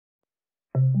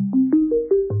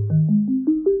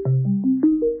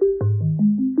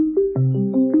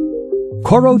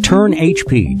CoroTurn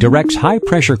HP directs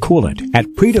high-pressure coolant at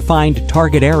predefined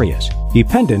target areas,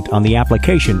 dependent on the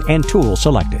application and tool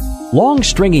selected. Long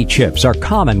stringy chips are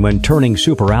common when turning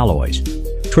superalloys.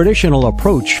 Traditional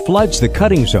approach floods the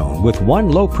cutting zone with one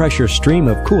low-pressure stream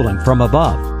of coolant from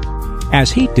above. As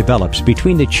heat develops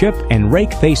between the chip and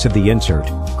rake face of the insert,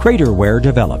 crater wear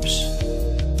develops.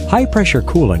 High-pressure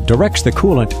coolant directs the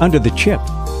coolant under the chip,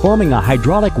 forming a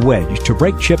hydraulic wedge to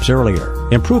break chips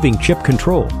earlier, improving chip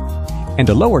control. And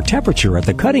a lower temperature at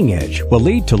the cutting edge will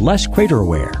lead to less crater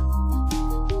wear.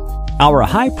 Our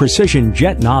high-precision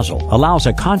jet nozzle allows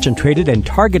a concentrated and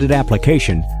targeted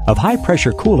application of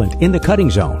high-pressure coolant in the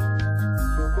cutting zone.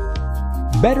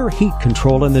 Better heat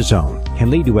control in the zone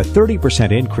can lead to a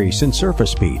 30% increase in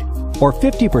surface speed or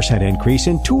 50% increase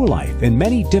in tool life in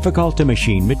many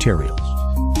difficult-to-machine materials.